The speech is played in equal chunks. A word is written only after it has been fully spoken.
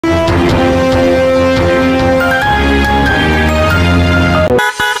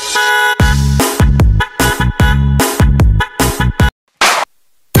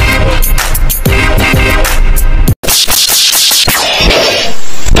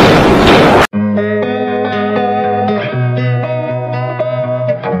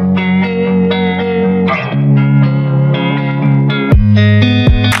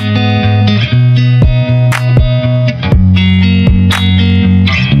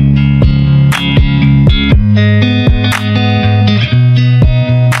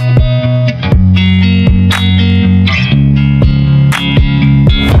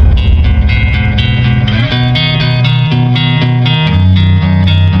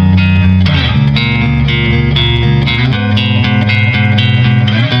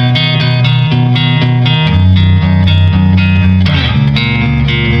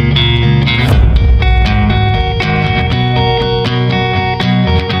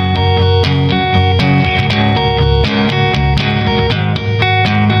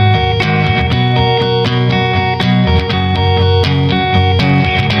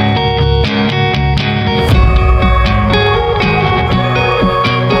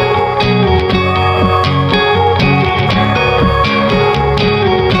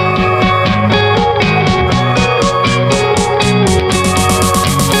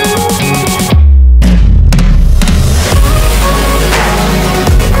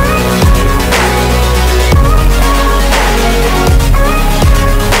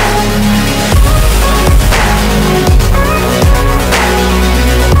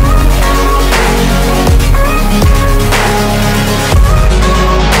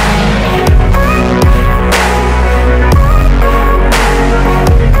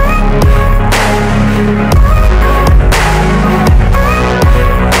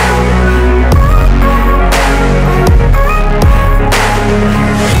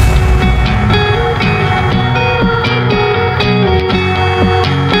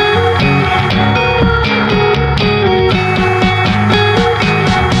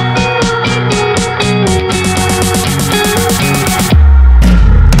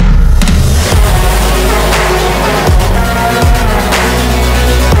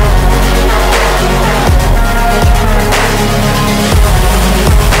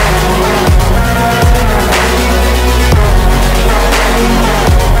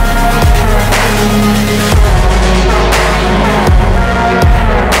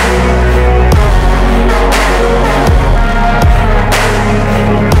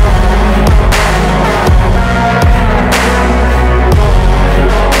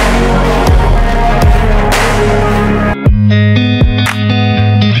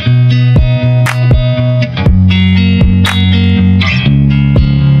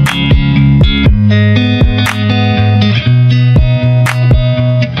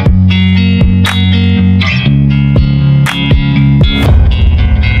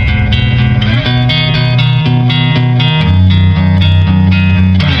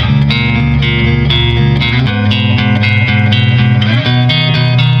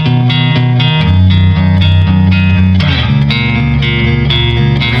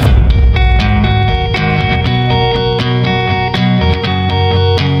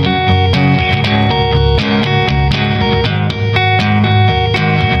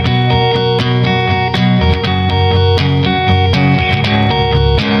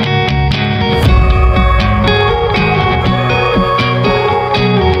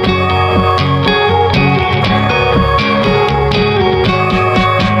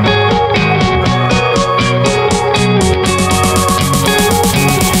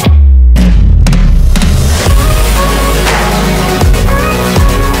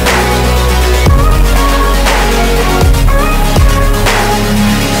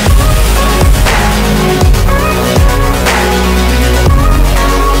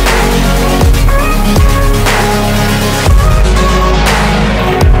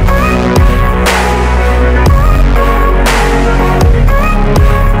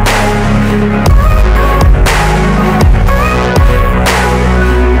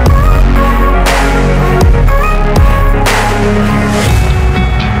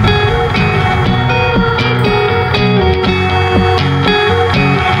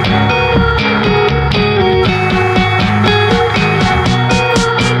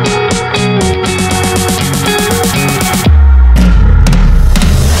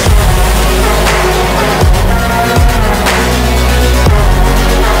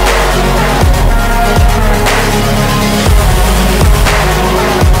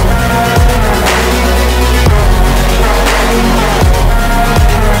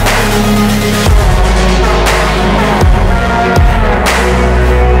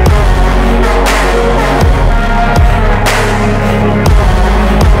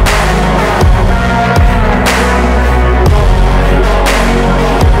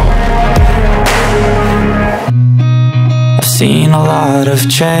lot of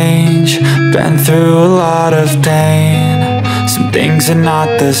change, been through a lot of pain. Some things are not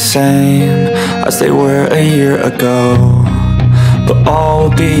the same as they were a year ago, but all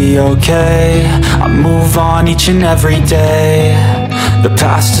will be okay. I move on each and every day. The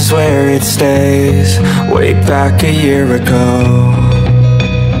past is where it stays, way back a year ago.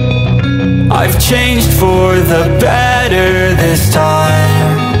 I've changed for the better this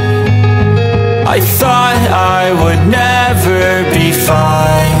time. I thought I would never be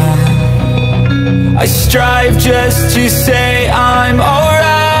fine. I strive just to say I'm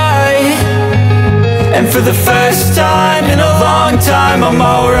alright, and for the first time in a long time I'm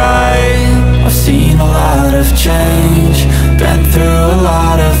alright. I've seen a lot of change, been through a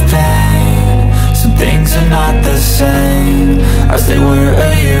lot of pain. Some things are not the same as they were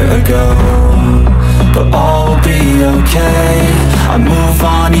a year ago, but all will be okay. I move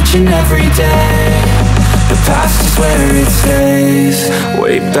on each and every day. The past is where it stays,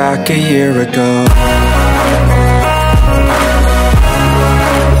 way back a year ago.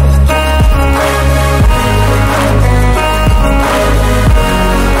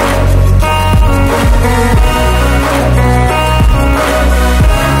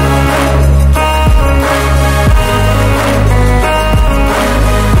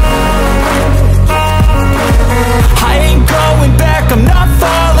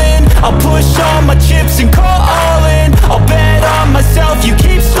 I'll push all my chips and call all in. I'll bet on myself, you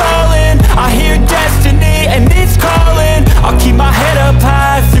keep stalling. I hear destiny and it's calling. I'll keep my head up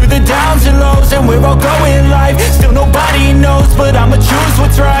high through the downs and lows, and we're all going life. Still nobody knows, but I'ma choose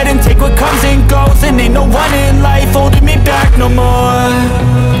what's right and take what comes and goes. And ain't no one in life holding me back no more.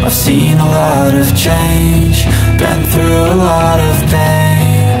 I've seen a lot of change, been through a lot of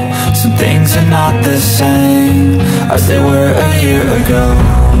pain. Some things are not the same as they were a year ago,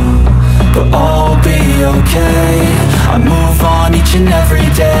 but all will be okay. I move on each and every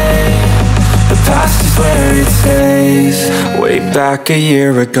day. The past is where it stays, way back a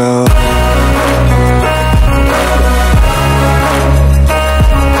year ago.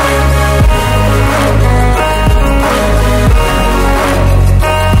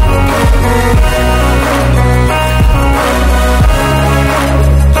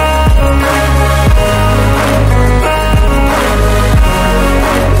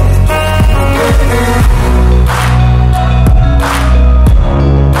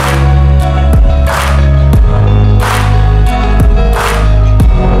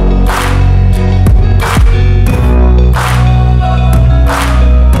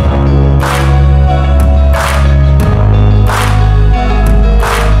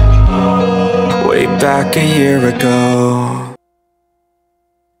 Back a year ago.